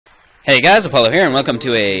Hey guys, Apollo here, and welcome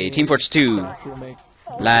to a Team Fortress 2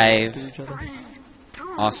 live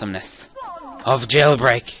awesomeness of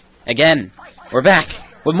Jailbreak. Again, we're back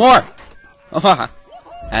with more!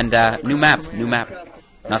 And new map,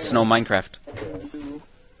 not Snow Minecraft.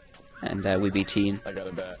 And we beat teen. I got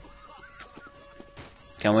a bet.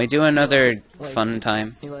 Can we do another fun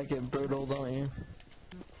time? You like it brutal, don't you?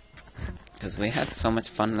 Because we had so much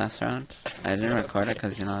fun last round. I didn't record it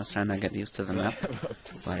because, you know, I was trying to get used to the map.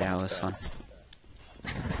 But yeah, it was fun.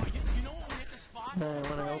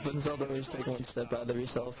 When I open Zelda, just take one step out of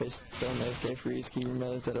yourself. Don't AFK freeze, keep your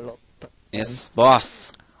melee at all times. Yes,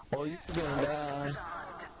 boss. Oh, you're gonna die.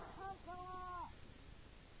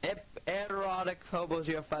 Erotic hobos,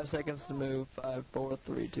 you have 5 seconds to move. 5, 4,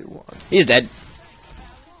 3, 2, 1. He's dead.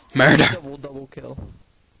 Murder. Double kill.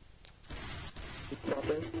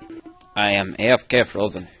 I am AFK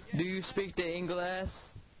frozen. Do you speak the English?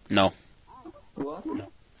 No. What?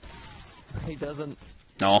 He doesn't.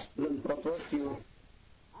 No. Fuck you.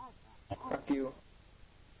 Fuck you.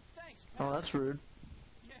 Oh, that's rude.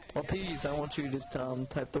 Well, please, I want you to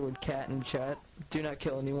type the word cat in chat. Do not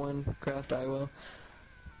kill anyone. Craft, I will.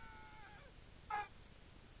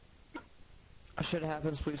 Shit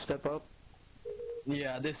happens, please step up.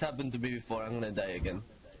 Yeah, this happened to me before. I'm gonna die again.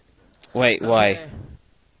 Wait, why? Okay.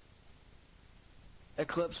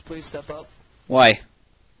 Eclipse, please step up. Why?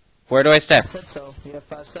 Where do I step? I said so. You have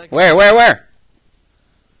 5 seconds. Where?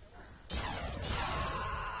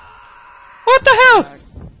 What the hell?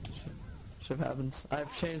 Shit happens.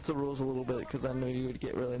 I've changed the rules a little bit because I knew you would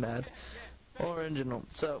get really mad. Original.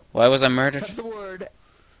 So. Why was I murdered? Type the word.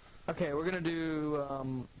 Okay, we're gonna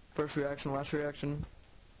do first reaction, last reaction.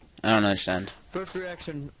 I don't understand. First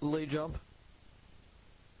reaction, lay jump.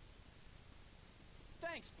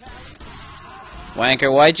 Thanks, Pally.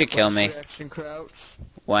 Wanker, why'd you kill me? Last reaction, crouch.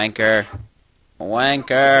 Wanker.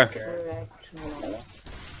 Wanker.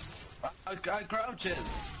 I crouch it.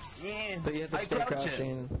 Yeah. But you have to I stay crouch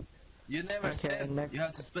crouching. it. You never Okay, step. next. You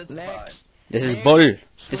have to specify. Next. This is bull.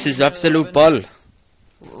 This is absolute bull.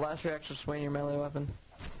 Last reaction, swing your melee weapon.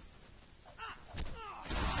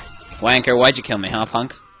 Wanker, why'd you kill me, huh,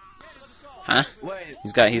 punk? Huh? Wait.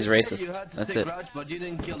 He's You racist. had to That's stay it. crouch, but you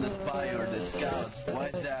didn't kill the spy or the scout. Why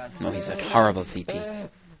is that? No, he's a horrible CT.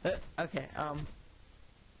 Okay,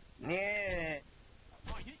 Yeah.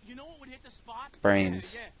 Oh, you know what would hit the spot?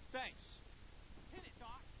 Brains. Yeah, thanks. Hit it,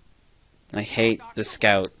 Doc. I hate the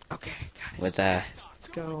scout okay, guys. with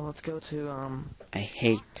Let's go to, I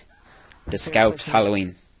hate the scout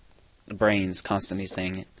Halloween. The brains constantly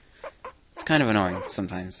saying it. It's kind of annoying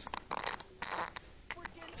sometimes.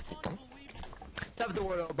 type the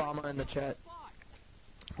word Obama in the chat.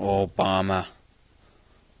 Obama.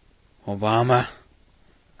 Obama.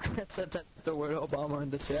 Type the word Obama in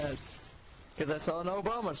the chat. Because I saw an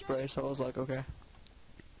Obama spray, so I was like, okay.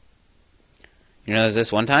 You know, there's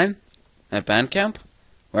this one time at band camp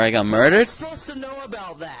where I got murdered, I'm supposed to know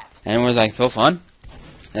about that. and it was like so fun.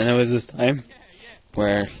 And there was this time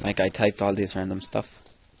where like I typed all these random stuff.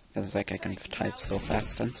 It was like I can type so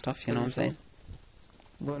fast and stuff. You know what I'm saying?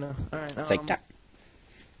 Luna. Alright, It's like that.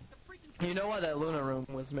 You know why that Luna room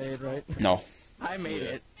was made, right? No, I made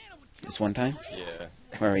it. this one time Yeah.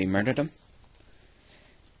 where we murdered him.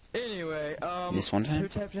 Anyway, This one who time.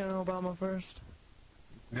 typed in Obama first?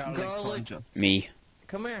 Garlic Garlic. poncho. Me.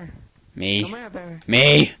 Come here. Me. Come here, baby.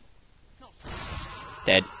 Me.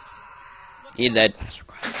 Dead. He's dead.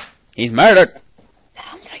 He's murdered.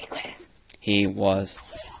 He was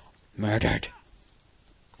murdered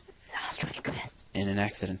in an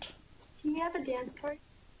accident. Can you have a dance party?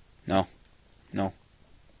 No. No.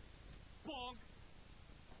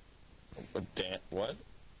 What?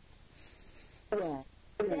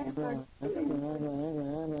 Dance party.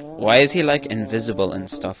 Why is he like invisible and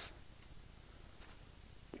stuff?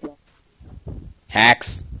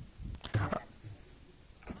 Hacks.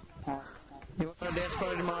 You want a dance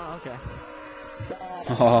party tomorrow? Okay.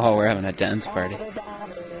 Oh, we're having a dance party.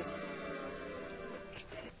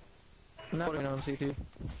 No, you know, CT.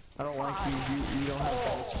 I don't like you. You don't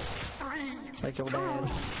have face. Like your dad.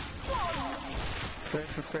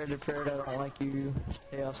 Fred, I don't like you.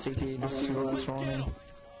 Stay off CT. This is what's wrong.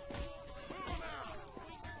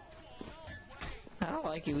 I don't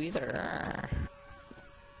like you either.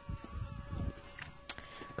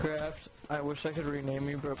 Craft, I wish I could rename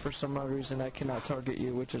you, but for some odd reason I cannot target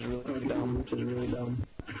you, which is really dumb.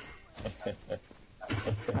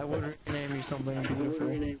 I would rename you something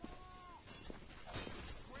beautiful.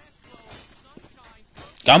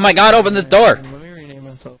 Oh my god, open this door! Let me rename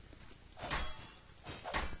myself.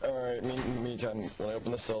 Alright, me, John. When I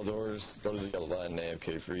open the cell doors, go to the yellow line,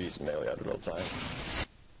 AFK freeze, melee out at all time.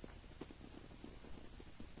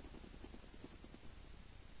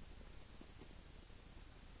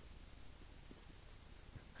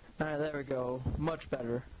 Alright, there we go. Much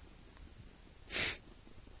better.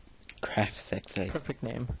 Craft sex life. Perfect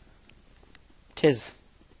name. Tis.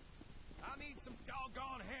 I need some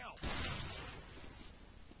doggone help.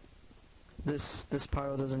 This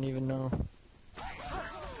pyro doesn't even know.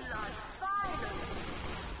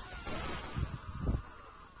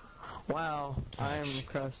 Wow, I am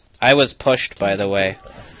crushed. I was pushed, by the way.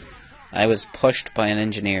 I was pushed by an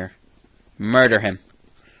engineer. Murder him.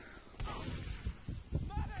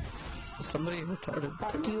 Somebody retarded.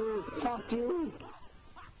 Fuck you. Fuck you.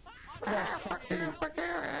 Fuck you, fuck you.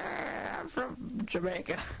 I'm from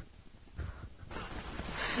Jamaica.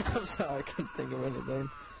 I'm sorry, I couldn't think of anything.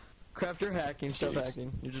 Craft, you're hacking, stop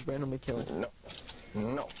hacking. You're just randomly killing.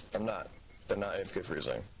 No, I'm not. They're not AFK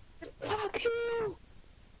freezing. Fuck you.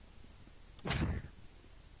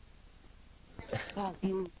 Fuck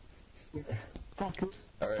you. Fuck you.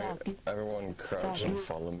 Alright, everyone crouch and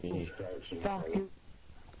follow me. Fuck you.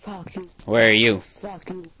 Fuck you. Where are you? Fuck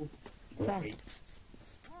you. Fuck you.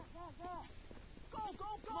 Come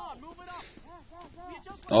on, move it up. You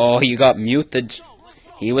just Oh, you got muted.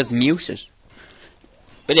 He was muted.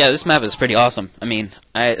 But yeah, this map is pretty awesome. I mean,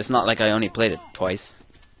 it's not like I only played it twice.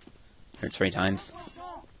 Or 3 times.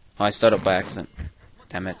 Oh, I stood up by accident.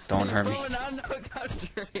 Damn it, don't hurt me. Oh, no, no,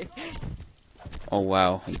 country. Oh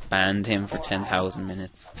wow, he banned him for 10,000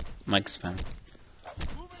 minutes. Mic spam.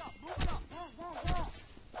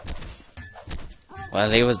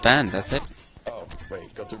 Well, he was banned, that's it. Oh,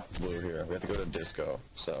 wait, go through blue here. We have to go to disco,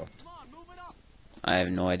 so. I have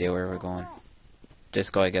no idea where we're going.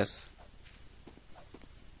 Disco, I guess.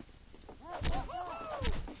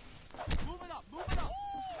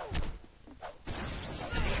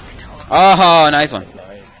 Oh, nice one.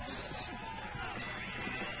 Nice.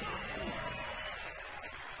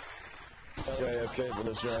 Okay, for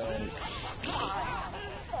this round.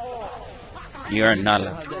 You are not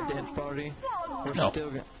Still allowed. have that dance party. We're No. still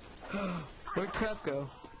gonna. Where'd Craft go?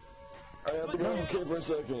 I have to go AFK for a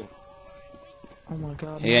second. Oh my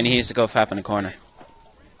god. Yeah, and he used to go fap in the corner.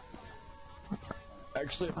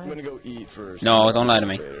 Actually, I'm gonna go eat first. No, don't lie to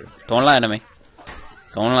me. Don't lie to me.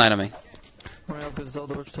 Don't lie to me. Right, because the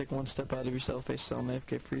doors take one step out of yourself, face down,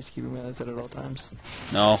 AFK freeze, keeping minutes at all times.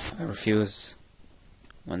 No, I refuse.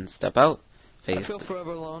 One step out. I Face. feel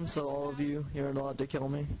forever alone, so all of you, you're allowed to kill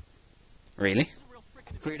me. Really?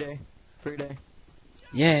 Free day. Free day.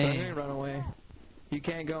 Yay. Run away. You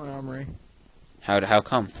can't go in armory. How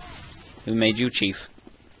come? Who made you chief?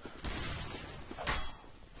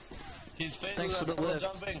 Thanks for the lift.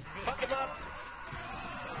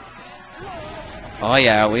 Oh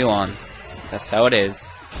yeah, we won. That's how it is.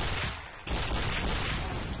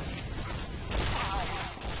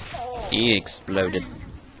 He exploded.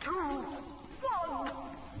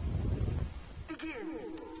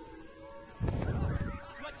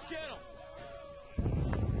 let's get him.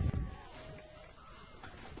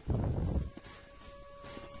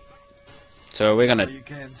 So are we gonna You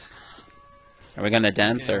can't.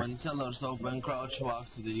 dance or? When sellers open, crouch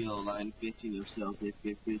walk to the yellow line, facing yourself if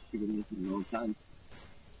you keep it at all times.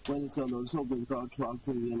 When sellers open, crouch walk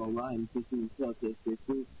to the yellow line, facing yourself if you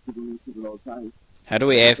keep it at all times. How do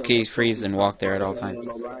we AFK freeze and walk there at all times?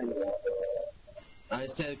 I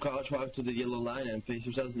said crouch walk to the yellow line and face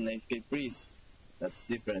yourself in AFK freeze. That's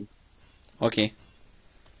different. Okay.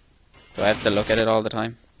 Do I have to look at it all the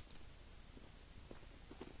time?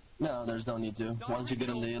 No, there's no need to. Once you get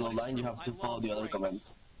on the yellow line, you have to follow the other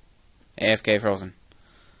commands. AFK frozen.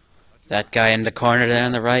 That guy in the corner there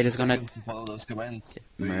on the right is gonna You have to follow those commands. get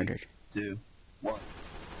murdered. 2, 1.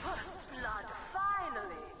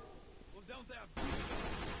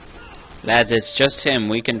 Lads, it's just him.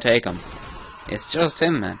 We can take him. It's just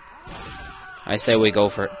him, man. I say we go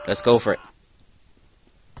for it. Let's go for it.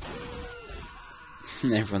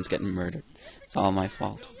 Everyone's getting murdered. It's all my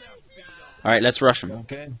fault. Alright, let's rush him.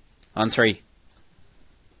 Okay. On 3.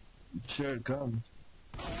 Sure, come.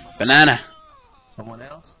 Banana. Someone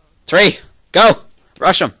else? 3. Go!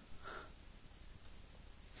 Rush him.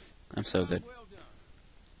 I'm so good.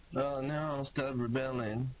 Oh no, stop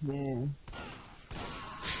rebelling. Yeah.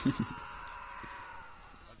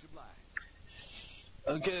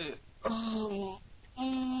 Okay.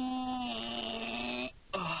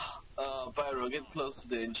 Pyro, get close to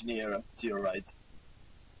the engineer to your right.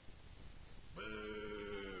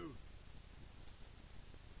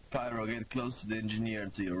 Pyro, get close to the engineer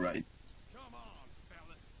to your right. Come on,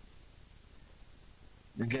 fellas.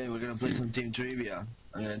 Okay, we're gonna play some team trivia.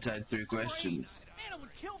 I'm gonna type 3 questions. Man, I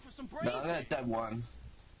would kill for some No, brains. I'm gonna type 1.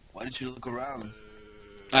 Why did you look around?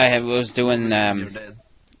 Was doing, You're dead.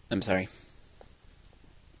 I'm sorry.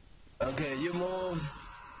 Okay, you move.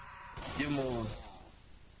 You move.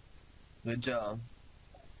 Good job.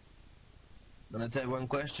 I'm gonna tell you one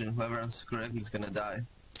question. Whoever answers correctly is gonna die.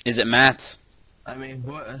 Is it maths? I mean,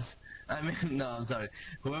 no, I'm sorry.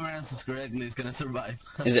 Whoever answers correctly is gonna survive.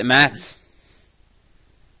 Is it maths?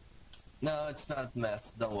 No, it's not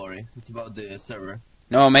maths. Don't worry. It's about the server.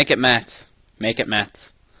 No, make it maths. Make it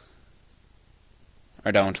maths.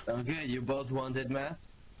 Or don't. Okay, you both wanted math?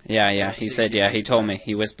 Yeah, he said, yeah, he told me.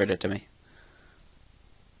 He whispered it to me.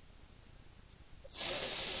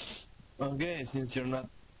 Okay, since you're not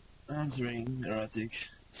answering erotic.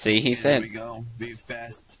 See, he Here said. we go. Be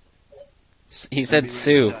fast. He And said be ready to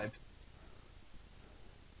Sue. type.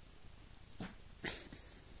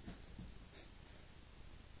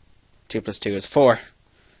 2 plus 2 is 4.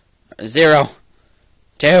 0.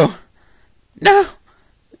 2. No!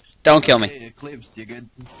 Don't kill me. Okay, Eclipse, you get...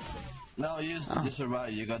 No, you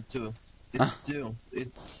survived. You got 2. It's Oh. 2.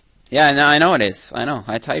 It's... Yeah, no, I know it is. I know.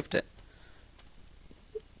 I typed it.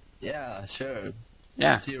 Yeah, sure.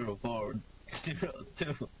 Yeah. 0, 4, 0,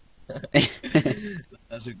 2.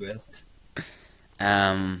 That's a quest.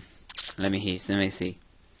 Let me see.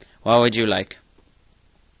 What would you like?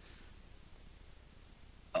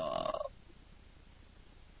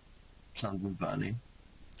 Something funny.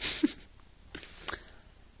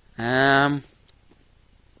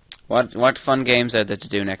 What fun games are there to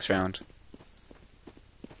do next round?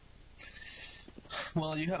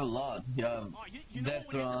 Well, you have a lot. You have Oh, you know Death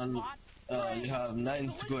when we're in the Run, spot? you have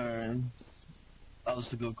 9 Square,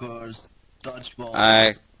 Obstacle Course,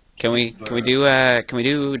 Dodgeball. Can we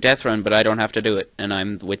do Death Run, but I don't have to do it, and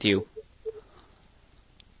I'm with you.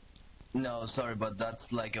 No, sorry, but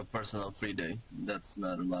that's like a personal free day. That's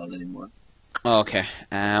not allowed anymore. Oh, okay.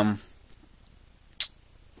 Let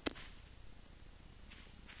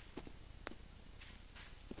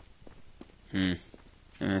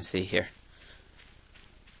me see here.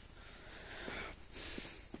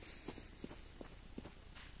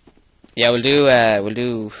 Yeah, we'll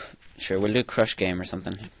do Crush Game or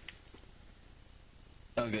something.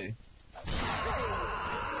 Okay.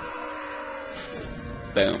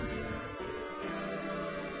 Boom.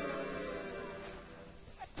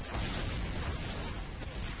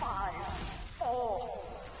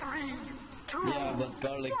 Yeah, but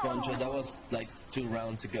Garlic Contra, that was like 2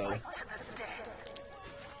 rounds ago.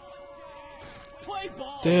 Play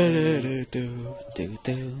ball. Do.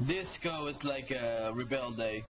 Disco is like a Rebel Day.